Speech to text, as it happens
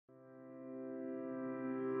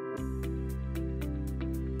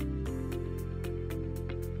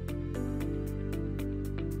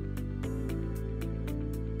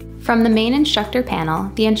From the main instructor panel,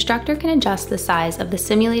 the instructor can adjust the size of the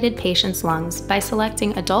simulated patient's lungs by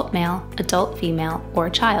selecting adult male, adult female, or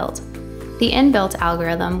child. The inbuilt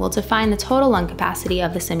algorithm will define the total lung capacity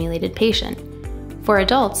of the simulated patient. For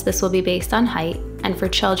adults, this will be based on height, and for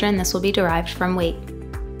children, this will be derived from weight.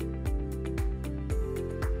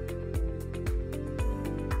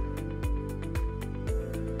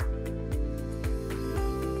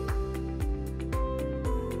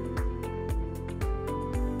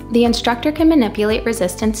 The instructor can manipulate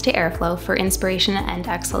resistance to airflow for inspiration and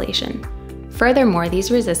exhalation. Furthermore,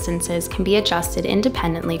 these resistances can be adjusted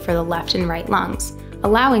independently for the left and right lungs,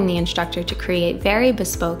 allowing the instructor to create very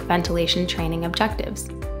bespoke ventilation training objectives.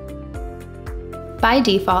 By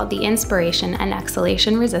default, the inspiration and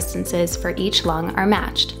exhalation resistances for each lung are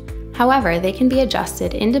matched. However, they can be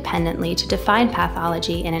adjusted independently to define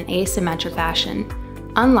pathology in an asymmetric fashion.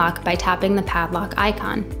 Unlock by tapping the padlock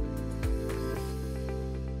icon.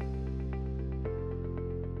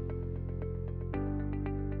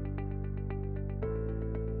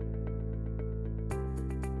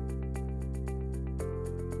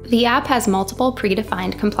 The app has multiple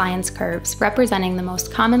predefined compliance curves representing the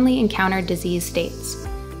most commonly encountered disease states.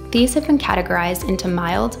 These have been categorized into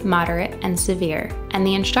mild, moderate, and severe, and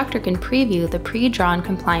the instructor can preview the pre-drawn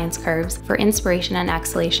compliance curves for inspiration and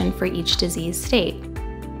exhalation for each disease state.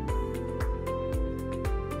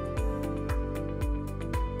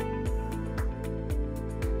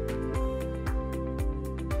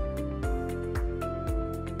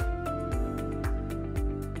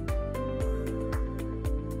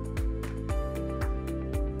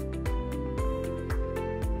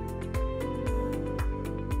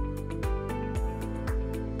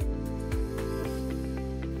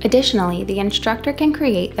 Additionally, the instructor can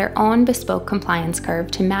create their own bespoke compliance curve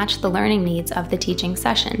to match the learning needs of the teaching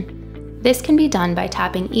session. This can be done by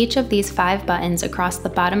tapping each of these 5 buttons across the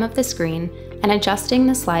bottom of the screen and adjusting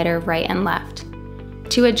the slider right and left.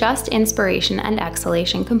 To adjust inspiration and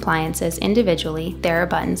exhalation compliances individually, there are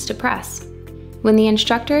buttons to press. When the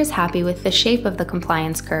instructor is happy with the shape of the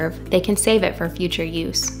compliance curve, they can save it for future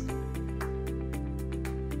use.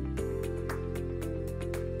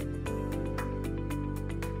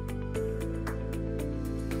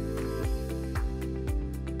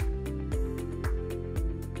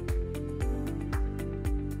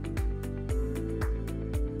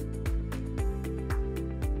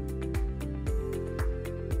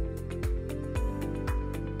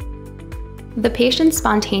 The patient's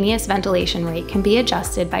spontaneous ventilation rate can be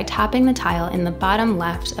adjusted by tapping the tile in the bottom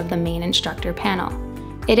left of the main instructor panel.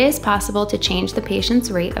 It is possible to change the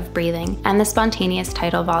patient's rate of breathing and the spontaneous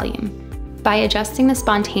tidal volume. By adjusting the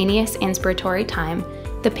spontaneous inspiratory time,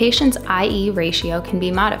 the patient's IE ratio can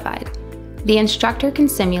be modified. The instructor can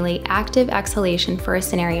simulate active exhalation for a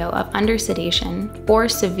scenario of undersedation or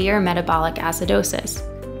severe metabolic acidosis.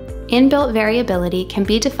 Inbuilt variability can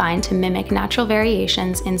be defined to mimic natural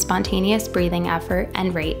variations in spontaneous breathing effort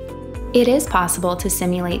and rate. It is possible to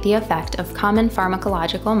simulate the effect of common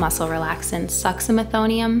pharmacological muscle relaxants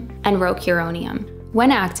succinylmethonium and rocuronium.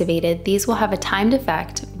 When activated, these will have a timed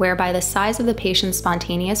effect whereby the size of the patient's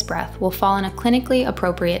spontaneous breath will fall in a clinically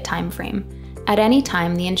appropriate time frame. At any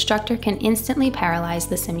time, the instructor can instantly paralyze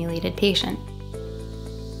the simulated patient.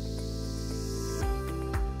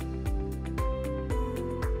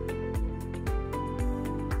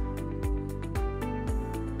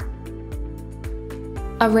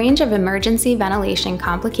 A range of emergency ventilation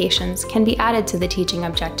complications can be added to the teaching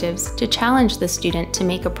objectives to challenge the student to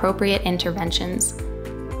make appropriate interventions.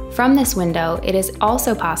 From this window, it is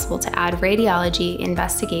also possible to add radiology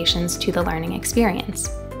investigations to the learning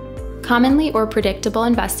experience. Commonly or predictable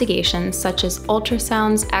investigations such as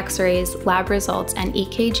ultrasounds, x-rays, lab results, and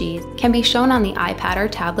EKGs can be shown on the iPad or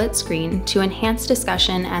tablet screen to enhance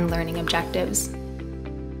discussion and learning objectives.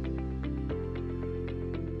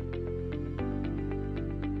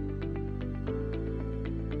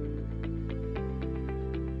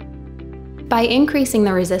 By increasing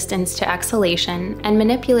the resistance to exhalation and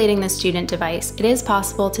manipulating the student device, it is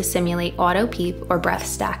possible to simulate auto PEEP or breath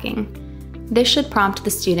stacking. This should prompt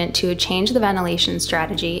the student to change the ventilation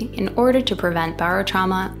strategy in order to prevent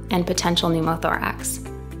barotrauma and potential pneumothorax.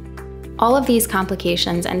 All of these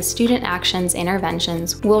complications and student actions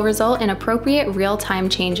interventions will result in appropriate real-time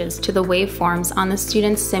changes to the waveforms on the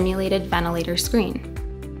student's simulated ventilator screen.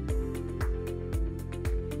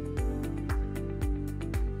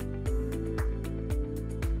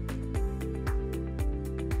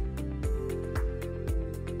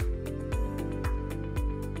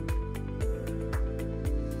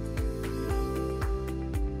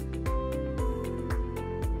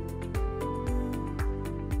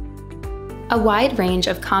 A wide range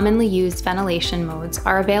of commonly used ventilation modes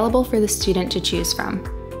are available for the student to choose from.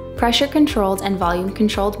 Pressure-controlled and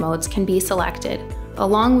volume-controlled modes can be selected,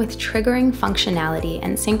 along with triggering functionality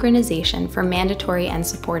and synchronization for mandatory and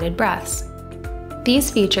supported breaths.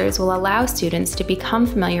 These features will allow students to become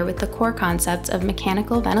familiar with the core concepts of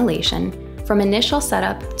mechanical ventilation, from initial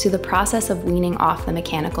setup to the process of weaning off the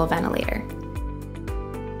mechanical ventilator.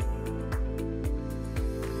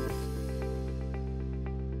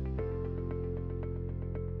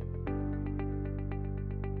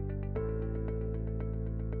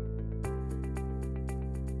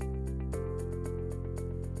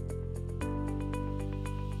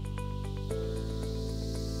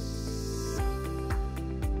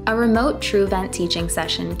 A remote TruVent teaching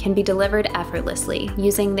session can be delivered effortlessly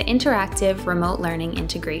using the interactive remote learning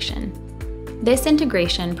integration. This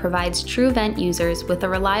integration provides TruVent users with a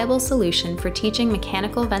reliable solution for teaching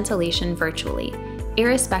mechanical ventilation virtually,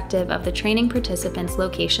 irrespective of the training participants'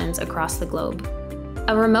 locations across the globe.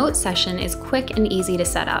 A remote session is quick and easy to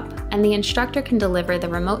set up, and the instructor can deliver the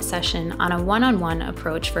remote session on a one-on-one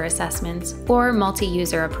approach for assessments or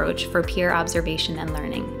multi-user approach for peer observation and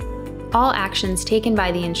learning. All actions taken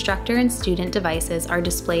by the instructor and student devices are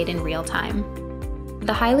displayed in real time.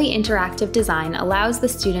 The highly interactive design allows the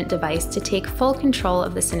student device to take full control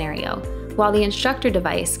of the scenario, while the instructor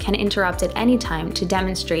device can interrupt at any time to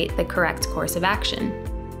demonstrate the correct course of action.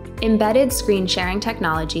 Embedded screen sharing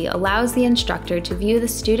technology allows the instructor to view the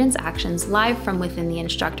student's actions live from within the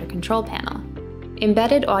instructor control panel.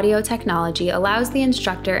 Embedded audio technology allows the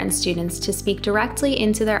instructor and students to speak directly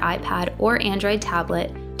into their iPad or Android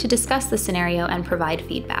tablet to discuss the scenario and provide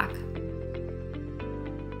feedback.